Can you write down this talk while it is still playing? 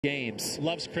Games.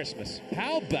 Loves Christmas.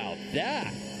 How about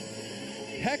that?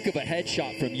 Heck of a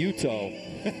headshot from Yuto.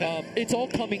 It's all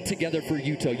coming together for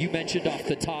Yuto. You mentioned off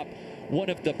the top one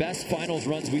of the best finals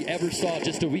runs we ever saw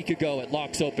just a week ago at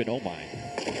Locks Open. Oh my.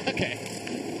 Okay.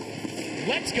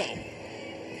 Let's go.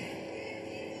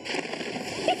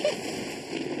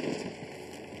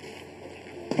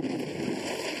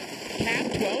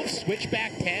 Cap 12,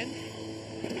 switchback 10.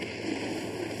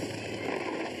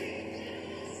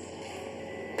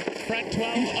 Front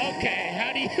 12. Okay,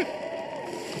 how do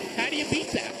you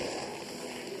beat that?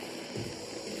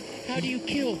 How do you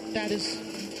kill? That is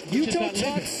Yuto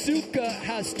Tatsuka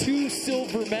has 2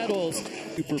 silver medals.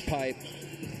 SuperPipe.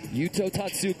 Yuto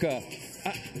Tatsuka.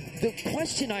 The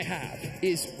question I have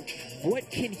is, what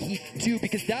can he do?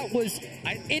 Because that was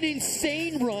an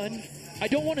insane run. I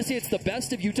don't want to say it's the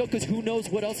best of Yuto because who knows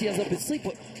what else he has up his sleeve,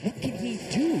 but what can he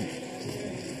do?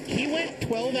 He went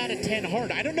 12 out of 10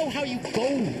 hard. I don't know how you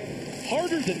go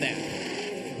harder than that.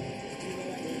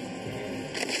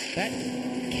 That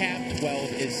cap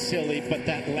 12 is silly, but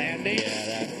that landing... Yeah,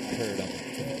 that hurt him.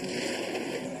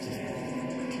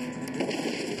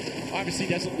 Obviously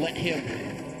doesn't let him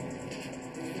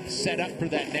set up for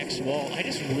that next wall. I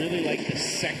just really like the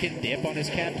second dip on his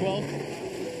cap 12.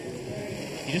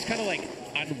 He just kind of like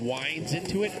unwinds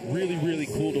into it. Really, really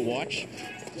cool to watch.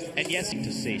 And yes,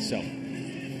 to say so.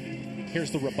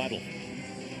 Here's the rebuttal.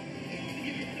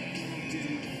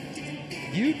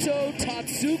 Yuto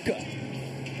Tatsuka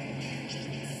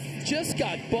just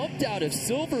got bumped out of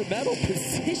silver medal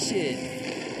position.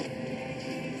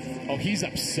 Oh, he's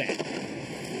upset.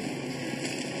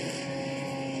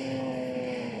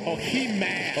 Oh, he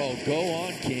mad. Oh, go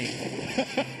on, King.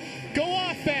 Go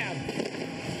off, fam.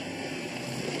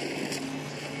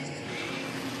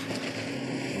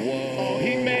 Whoa. Oh,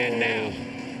 he mad now.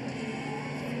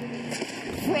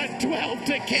 Front 12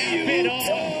 to cap it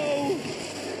all.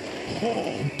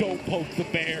 Oh, don't poke the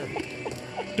bear.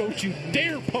 Don't you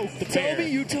dare poke the bear. Tell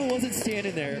me Yuto wasn't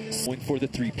standing there. Going for the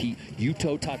three-peat.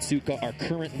 Yuto Tatsuka, our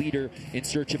current leader, in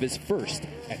search of his first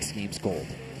X Games gold.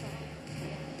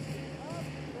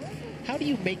 How do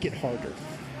you make it harder?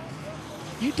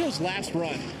 Yuto's last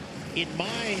run, in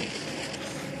my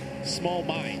small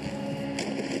mind,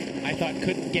 I thought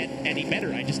couldn't get any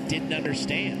better. I just didn't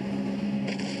understand.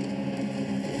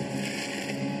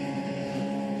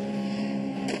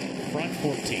 Front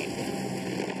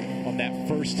 14 on that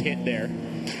first hit there.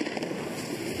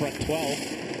 Front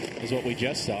 12 is what we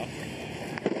just saw.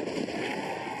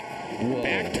 Whoa.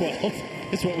 Back 12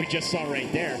 is what we just saw right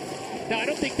there. Now, I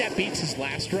don't think that beats his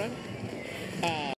last run.